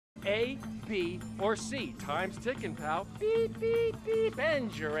A, B, or C. Time's ticking, pal. Beep, beep, beep.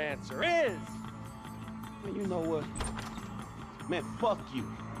 And your answer is... Man, you know what? Man, fuck you.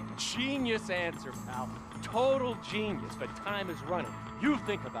 Genius answer, pal. Total genius, but time is running. You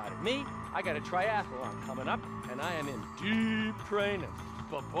think about it. Me, I got a triathlon coming up, and I am in deep training.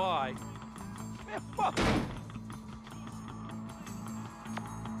 Bye-bye. Man, fuck you.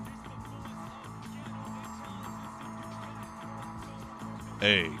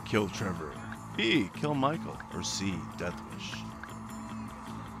 A, kill Trevor. B, kill Michael. Or C, DEATHWISH.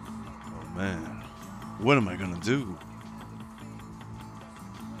 Oh man, what am I gonna do?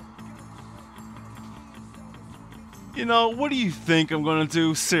 You know, what do you think I'm gonna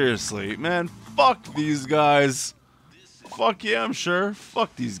do? Seriously, man, fuck these guys. Fuck yeah, I'm sure.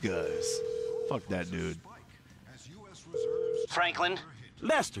 Fuck these guys. Fuck that dude. Franklin?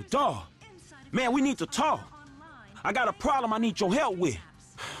 Lester, dawg. Man, we need to talk. I got a problem I need your help with.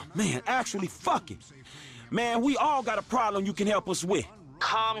 Man, actually, fuck it. Man, we all got a problem you can help us with.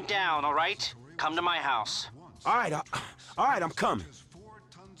 Calm down, all right? Come to my house. All right, I'm coming.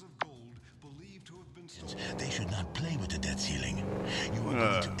 They should not play with the debt ceiling. You are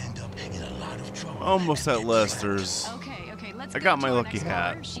going to end up in a lot of trouble. Almost at Lester's. Okay, let's I got my to our lucky next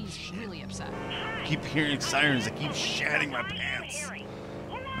hat. caller. She's really upset. I keep hearing sirens. I keep shatting my pants.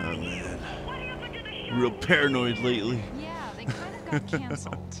 Oh man, real paranoid lately. Yeah, they kind of got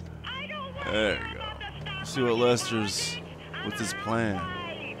canceled. There you go. See what Lester's, what's his plan?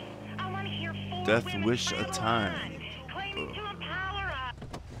 DEATHWISH a time. Ugh.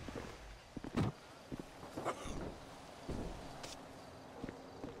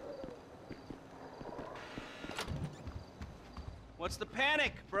 What's the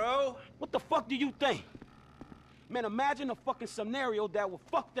panic, bro? What the fuck do you think? Man, imagine a fucking scenario that will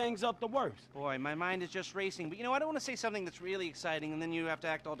fuck things up the worst. Boy, my mind is just racing. But you know, I don't want to say something that's really exciting, and then you have to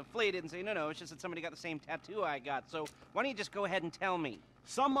act all deflated and say, no, it's just that somebody got the same tattoo I got. So why don't you just go ahead and tell me?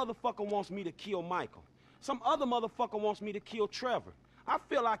 Some motherfucker wants me to kill Michael. Some other motherfucker wants me to kill Trevor. I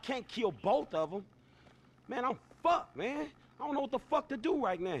feel I can't kill both of them. Man, I'm fucked, man. I don't know what the fuck to do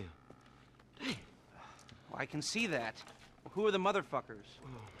right now. Damn. Well, I can see that. Who are the motherfuckers?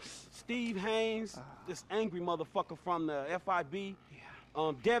 Steve Haynes, this angry motherfucker from the FIB.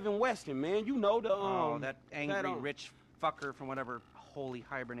 Yeah. Devin Weston, man. You know the, that angry rich fucker from whatever hole he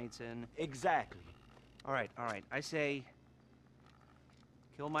hibernates in. Exactly. All right. I say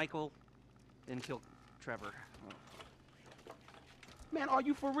kill Michael, then kill Trevor. Man, are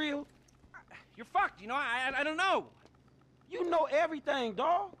you for real? You're fucked. You know, I don't know. You know everything,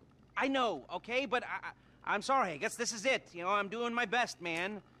 dog. I know, okay? But I'm sorry. I guess this is it. You know, I'm doing my best,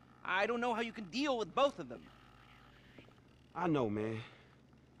 man. I don't know how you can deal with both of them. I know, man.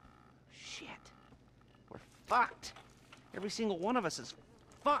 Shit. We're fucked. Every single one of us is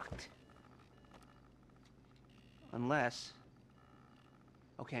fucked. Unless...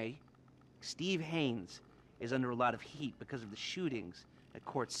 Okay, Steve Haynes is under a lot of heat because of the shootings at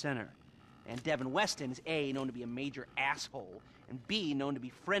Court Center. And Devin Weston is A, known to be a major asshole, and B, known to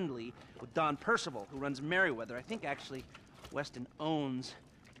be friendly with Don Percival, who runs Merriweather. I think, actually, Weston owns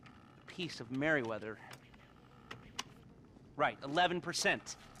a piece of Merriweather. Right,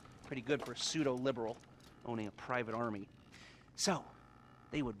 11%. Pretty good for a pseudo-liberal owning a private army. So,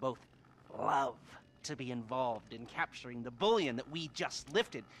 they would both love to be involved in capturing the bullion that we just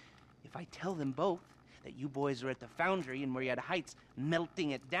lifted. If I tell them both that you boys are at the foundry in Marietta Heights melting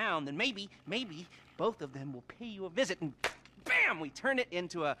it down, then maybe both of them will pay you a visit, and bam, we turn it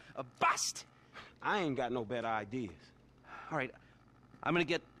into a bust. I ain't got no better ideas. All right, I'm gonna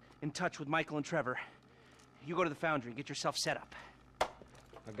get in touch with Michael and Trevor. You go to the foundry and get yourself set up.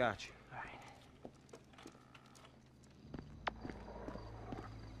 I got you. All right.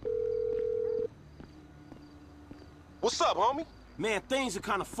 What's up, homie? Man, things are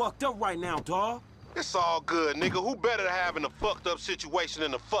kind of fucked up right now, dawg. It's all good, nigga. Who better to have in a fucked up situation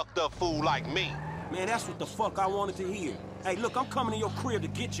than a fucked up fool like me? Man, that's what the fuck I wanted to hear. Hey, look, I'm coming to your crib to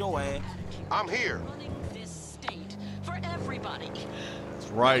get your ass. I'm here. Running this state for everybody. That's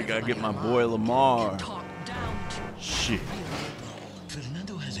right, gotta get my boy Lamar. Shit.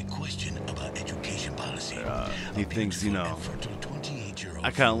 Fernando has a question about education policy. He thinks, you know,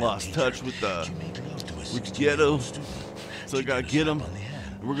 I kind of lost touch with the ghetto, so I gotta get him.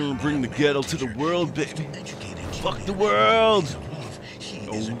 We're gonna bring the ghetto to the world, baby. Fuck the world.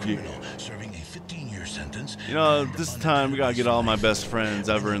 Oh yeah. You know, this time we gotta get all my best friends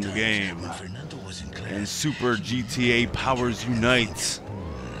ever in the game. And Super GTA Powers Unite.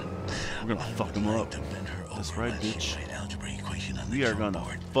 We're gonna fuck them up. That's right, bitch. We are gonna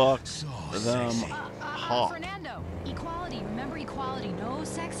fuck them up. Fernando, equality. Remember equality. No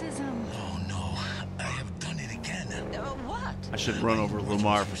sexism. I should run over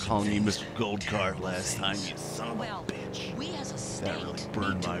Lamar for calling me Mr. Goldcard last time, you son of a Well, bitch. we as a state That really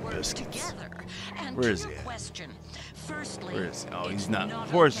burned need to my work biscuits. together. And Where to is your he at? question, firstly, Where is he? Oh, it's he's not. not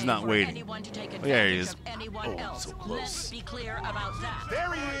Forrest is okay not for waiting. anyone to take Oh, yeah, he advantage is. of anyone Oh, else. so close. Let's be clear about that.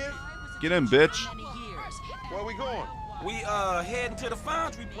 There he is. Get in, bitch. For many years. Where we going? We heading to the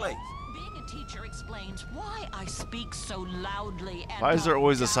foundry place. Being a teacher explains why I speak so loudly and Why is there talk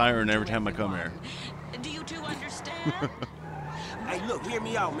always a down siren to every time I come everyone. Do you two understand? Hey, look, hear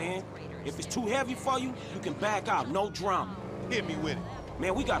me out, man. If it's too heavy for you, you can back out, no drama. Hit me with it.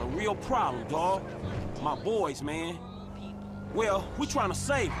 Man, we got a real problem, dawg. My boys, man. Well, we trying to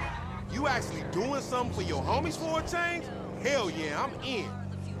save them. You actually doing something for your homies for a change? Hell yeah, I'm in.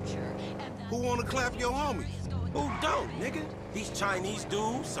 Who wanna clap your homies? Who don't, nigga? These Chinese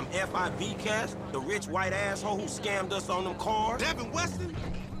dudes, some FIV cats, the rich white asshole who scammed us on them cars. Devin Weston?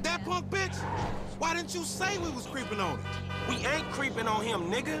 That punk bitch? Why didn't you say we was creeping on him? We ain't creeping on him,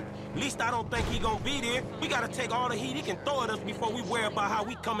 nigga. Least I don't think he gonna be there. We gotta take all the heat he can throw at us before we worry about how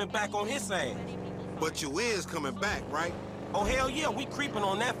we coming back on his ass. But you is coming back, right? Oh, hell yeah, we creeping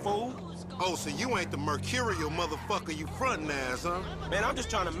on that fool. Oh, so you ain't the mercurial motherfucker you frontin' as, huh? Man, I'm just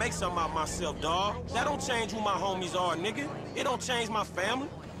trying to make something out myself, dawg. That don't change who my homies are, nigga. It don't change my family.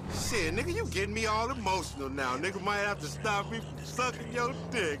 Shit, nigga, you getting me all emotional now. Nigga might have to stop me from sucking your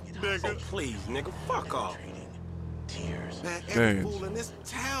dick, Oh, nigga. please, nigga, fuck off. Man, every Damn. fool in this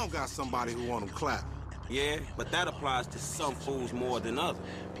town got somebody who want him clap. Yeah, but that applies to some fools more than others.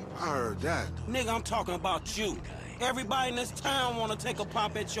 I heard that. Nigga, I'm talking about you. Everybody in this town wanna take a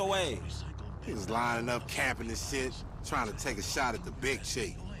pop at your ass. He was lining up, camping and shit, trying to take a shot at the big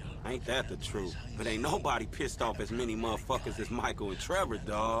chick. Ain't that the truth? But ain't nobody pissed off as many motherfuckers as Michael and Trevor,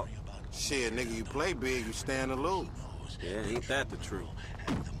 dawg. Shit, nigga, you play big, you stand to lose. Yeah, ain't that the truth?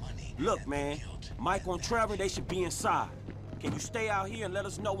 Look, man, Michael and Trevor, they should be inside. Can you stay out here and let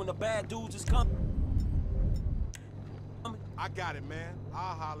us know when the bad dudes is coming? I got it, man.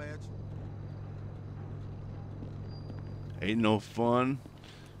 I'll holler at you. Ain't no fun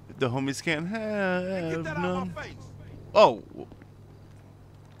if the homies can't Hey, get have that out none. of my face. Oh.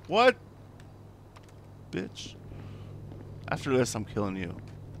 What? Bitch. After this, I'm killing you.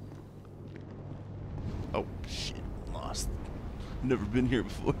 Oh, shit. Lost. Never been here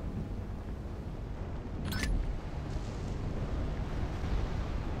before.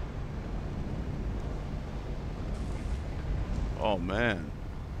 Oh, man.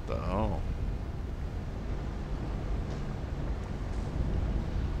 What the hell?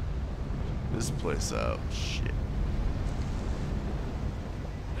 This place out. Shit.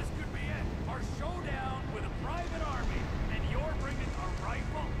 This could be it. Our showdown with a private army. And you're bringing a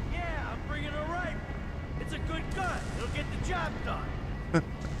rifle? Yeah, I'm bringing a rifle. It's a good gun. It'll get the job done.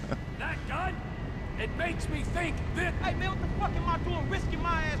 That gun? It makes me think that... Hey, man, what the fuck am I doing risking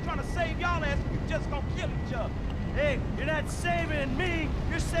my ass trying to save y'all ass if you just gonna kill each other? Hey, you're not saving me.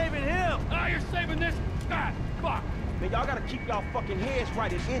 You're saving him. Ah, you're saving this... Ah, fuck. Man, y'all gotta keep y'all fucking heads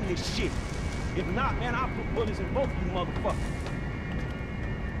right and end this shit. If not, man, I'll put bullets in both you motherfuckers.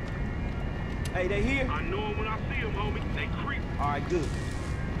 Hey, they here? I know him when I see him, homie. They creep. All right, good.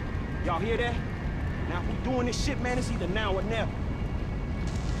 Y'all hear that? Now, if we doing this shit, man, it's either now or never.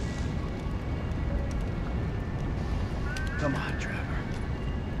 Come on, Trevor.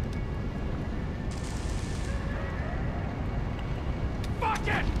 Fuck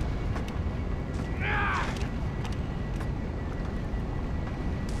it! Ah!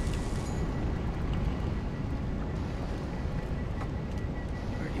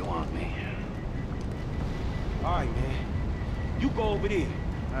 Where do you want me? All right, man. You go over there.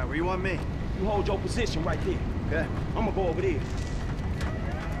 All right, where you want me? You hold your position right there. Okay. I'm gonna go over there.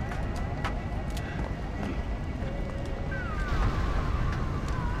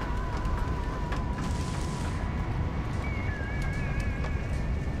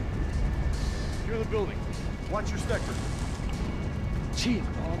 Secure the building. Watch your sector. Chill,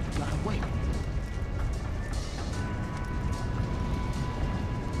 dog. Gotta wait.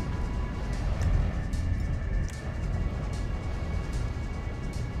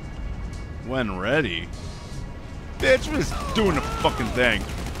 When ready? Bitch, we're just doing the fucking thing.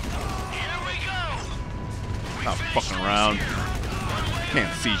 Here we go. Not fucking around.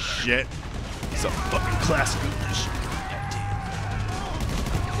 Can't see shit. It's a fucking classic English.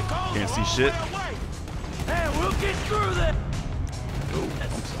 Can't see shit. Hey, we'll get through this. Oh,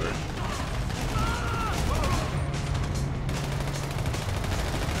 I'm sorry.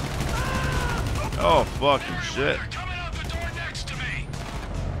 Oh, fucking shit. Coming out the door next to me.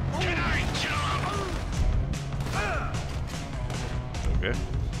 Good night, chum. Okay.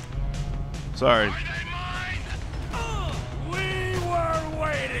 Sorry. Are they mine? We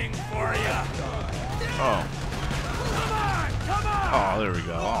for you. Oh. Come on! Oh, there we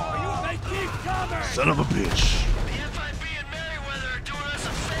go. Oh. They keep coming! Son of a bitch. The FIB and Merryweather are doing us a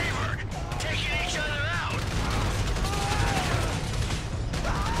favor, taking each other out.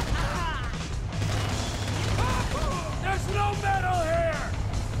 There's no metal here!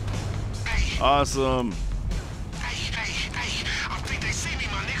 Awesome. Hey, I think they see me,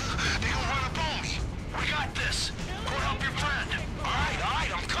 my nigga. They gonna run up on me. We got this. Go help your friend. All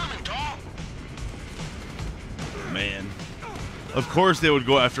right, I'm coming, dawg. Man. Of course they would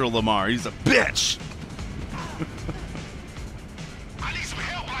go after Lamar. He's a bitch. I need some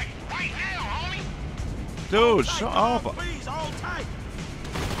help, like, right now, homie. Dude, shut up. Please, hold tight.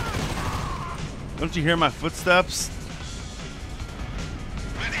 Don't you hear my footsteps?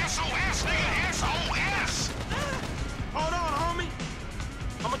 Man, SOS, nigga, SOS. Hold on, homie.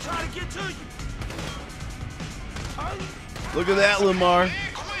 I'm gonna try to get to you. Look at that, Lamar. Man,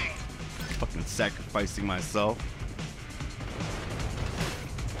 quick. Fucking sacrificing myself.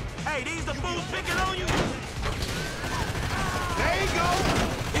 Hey, these the fools picking on you? There you go.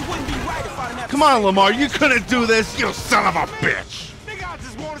 It wouldn't be right if I didn't have Come on, Lamar. You couldn't do this, you son of a bitch. Nigga, I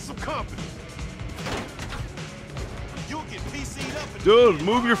just wanted some company. You'll get PC'd up and Dude,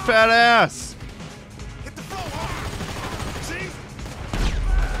 move your fat ass. hit the floor, homie. See?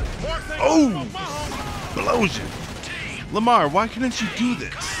 Mark ain't Oh. gonna smoke my homie. Explosion. Lamar, why couldn't you do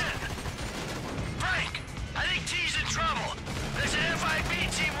this? Frank, I think T's in trouble. There's an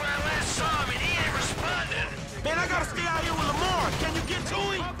FIB team where I last saw him and he ain't responding. Man, I gotta stay out here with Lamar. Can you get to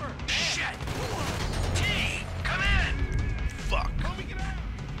him? Shit. T, come in. Fuck.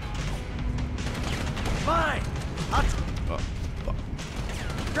 Fine. I'll Oh, fuck.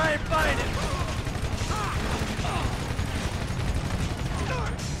 try and find him.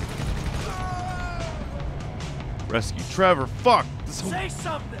 Rescue Trevor. Fuck. This whole Say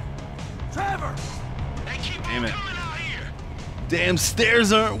something. Trevor. They keep Damn on it. coming out here. damn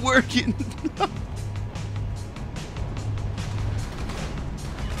stairs aren't working.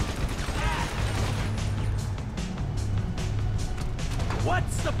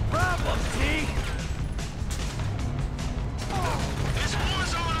 What's the problem, T? There's a war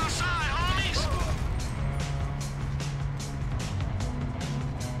zone outside, homies.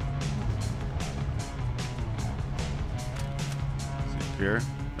 Here.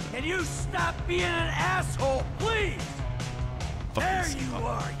 Can you stop being an asshole, please? There Fucking you suck.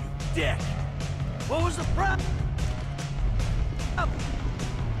 are, you dick. What was the problem?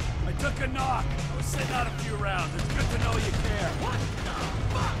 I took a knock. I was sitting out a few rounds. It's good to know you care. What the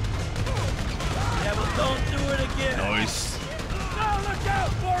fuck? Yeah, well, don't do it again. Nice. No, look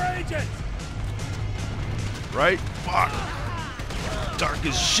out! More agents! Right? Fuck. Dark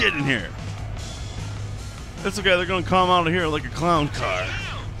as shit in here. It's okay, they're gonna come out of here like a clown car.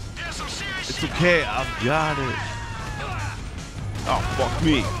 There's some serious It's shit. okay, I've got it. Oh, fuck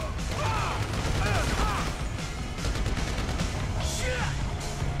me.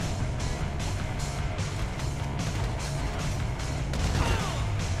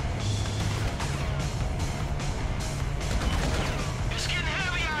 It's getting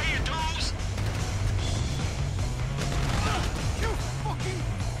heavy out here, dudes.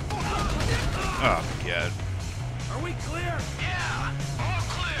 Oh, God. Are we clear? Yeah, all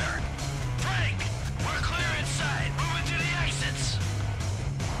clear. Frank, we're clear inside. Moving to the exits.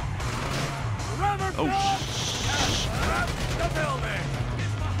 Rubber Oh, the building.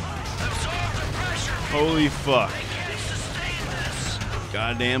 Absorb the pressure. holy fuck. They can't sustain this.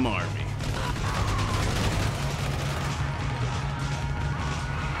 Goddamn army.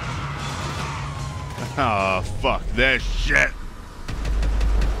 Oh, fuck that shit.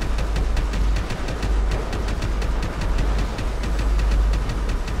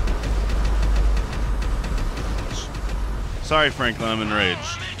 Sorry, Franklin, I'm enraged.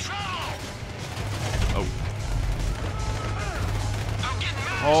 I'm in trouble. Oh. I'm getting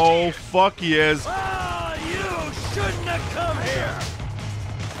mashed Oh, here. fuck he is. Oh, you shouldn't have come here.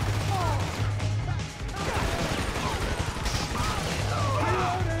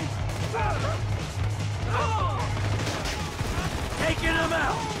 Taking him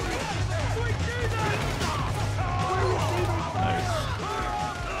out. Nice.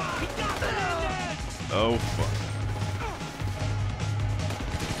 Oh, fuck.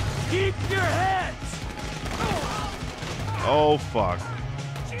 Keep your heads. Oh, fuck.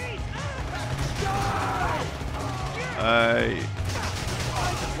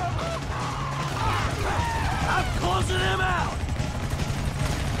 I'm closing him out.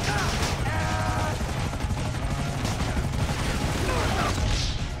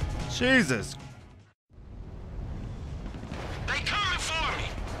 Jesus. They coming for me.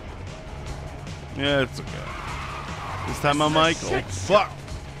 Yeah, it's okay. This time I'm Michael. Oh, fuck.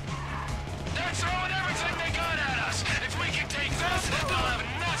 They're throwing everything they got at us. If we can take this, they'll have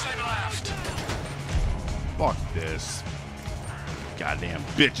nothing left. Fuck this. Goddamn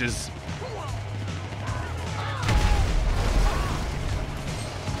bitches.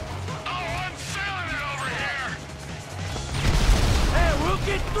 We'll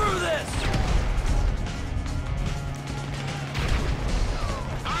get through this!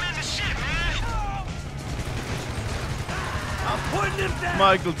 I'm in the shit, man! I'm putting him down!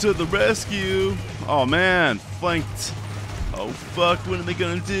 Michael to the rescue. Oh, man. Flanked. Oh, fuck. What are they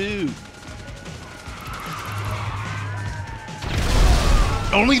gonna do?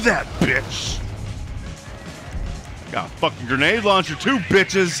 Only that, bitch. Got a fucking grenade launcher, too,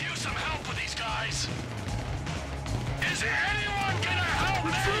 bitches.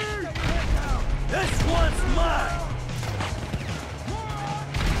 This one's mine!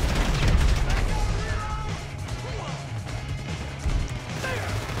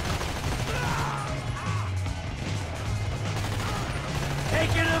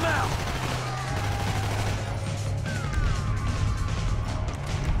 Taking him out!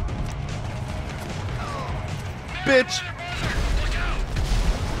 Bitch! Look out!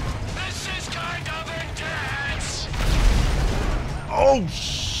 This is kind of intense! Oh,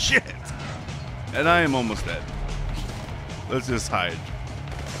 shit! And I am almost dead. Let's just hide.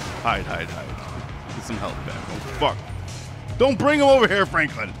 Hide. Get some health back. Oh, fuck. Don't bring him over here,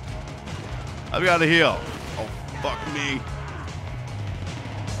 Franklin. I've got to heal. Oh, fuck me.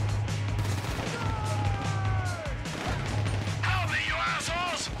 Help me, you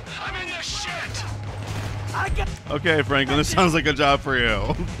assholes! I'm in this shit! Okay, Franklin, this sounds like a job for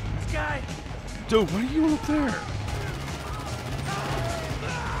you. This guy! Dude, what are you up there?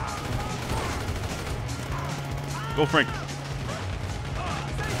 Go, Frank.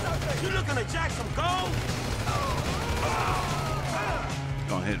 You looking to jack some gold?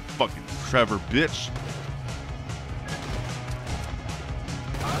 Gonna hit fucking Trevor, bitch.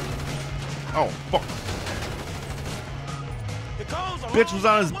 Oh, fuck. Bitch was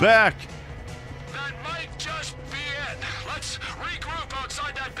on his back. That might just be it. Let's regroup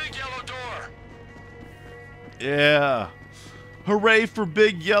outside that big yellow door. Yeah. Hooray for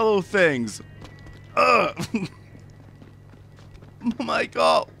big yellow things.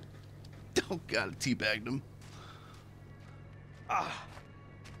 Michael. Oh, God, I teabagged him.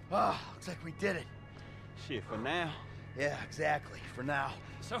 Looks like we did it. Shit, for now. Yeah, exactly. For now.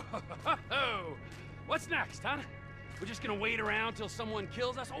 So, what's next, huh? We're just gonna wait around till someone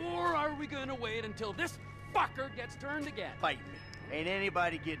kills us, or are we gonna wait until this fucker gets turned again? Fight me. Ain't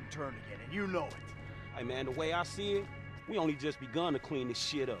anybody getting turned again, and you know it. Hey, man, the way I see it, we only just begun to clean this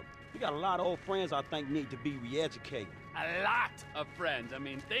shit up. We got a lot of old friends I think need to be re-educated. A lot of friends. I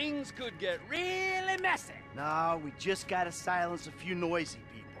mean, things could get really messy. No, we just gotta silence a few noisy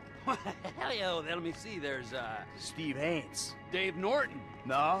people. Hell yeah, let me see. There's, Steve Haynes. Dave Norton.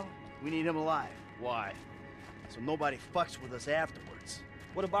 No, we need him alive. Why? So nobody fucks with us afterwards.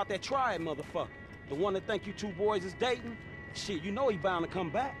 What about that triad motherfucker? The one that think you two boys is dating? Shit, you know he bound to come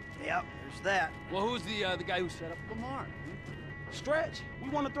back. Yep, there's that. Well, who's the guy who set up Lamar? Stretch, we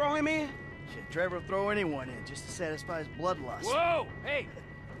want to throw him in? Shit, Trevor will throw anyone in just to satisfy his bloodlust. Whoa! Hey!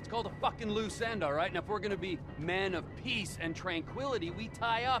 It's called a fucking loose end, all right? And if we're gonna be men of peace and tranquility, we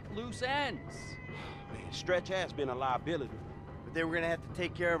tie up loose ends. Man, Stretch has been a liability. But then we're gonna have to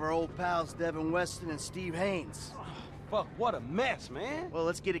take care of our old pals Devin Weston and Steve Haynes. Oh, fuck, what a mess, man. Well,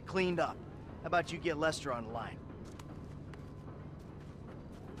 let's get it cleaned up. How about you get Lester on the line?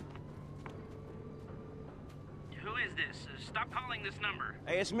 Who is this? Stop calling this number.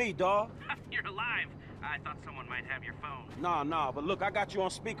 Hey, it's me, dawg. You're alive. I thought someone might have your phone. Nah, but look, I got you on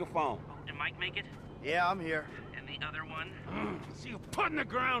speakerphone. Oh, did Mike make it? Yeah, I'm here. And the other one? See you putting the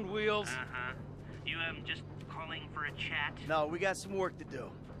ground wheels. Uh-huh. You, just calling for a chat? No, we got some work to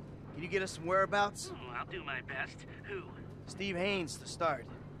do. Can you get us some whereabouts? Oh, I'll do my best. Who? Steve Haynes to start.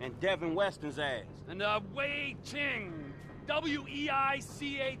 And Devin Weston's ass. And, Wei Cheng. W-E-I-C-H-E-N-G.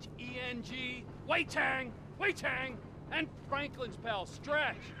 Wei Cheng. And Franklin's pal,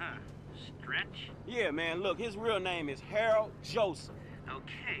 Stretch. Huh. Stretch? Yeah, man, look, his real name is Harold Joseph.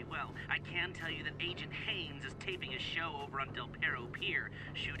 Okay, well, I can tell you that Agent Haynes is taping a show over on Del Perro Pier.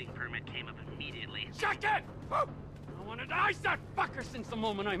 Shooting permit came up immediately. Shut it! I wanted to ice that fucker since the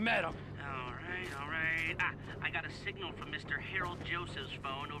moment I met him. All right. I got a signal from Mr. Harold Joseph's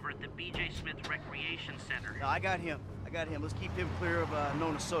phone over at the B.J. Smith Recreation Center. No, I got him. Let's keep him clear of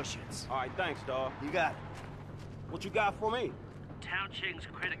known associates. All right, thanks, dawg. You got it. What you got for me? Tao Cheng's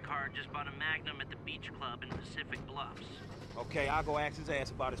credit card just bought a Magnum at the beach club in Pacific Bluffs. Okay, I'll go ask his ass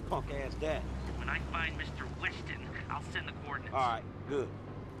about his punk ass dad. When I find Mr. Weston, I'll send the coordinates. Alright, good.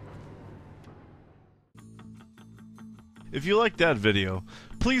 If you liked that video,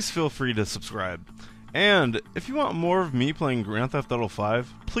 please feel free to subscribe. And if you want more of me playing Grand Theft Auto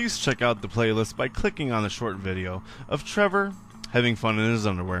 5, please check out the playlist by clicking on the short video of Trevor having fun in his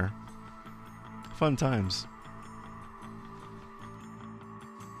underwear. Fun times.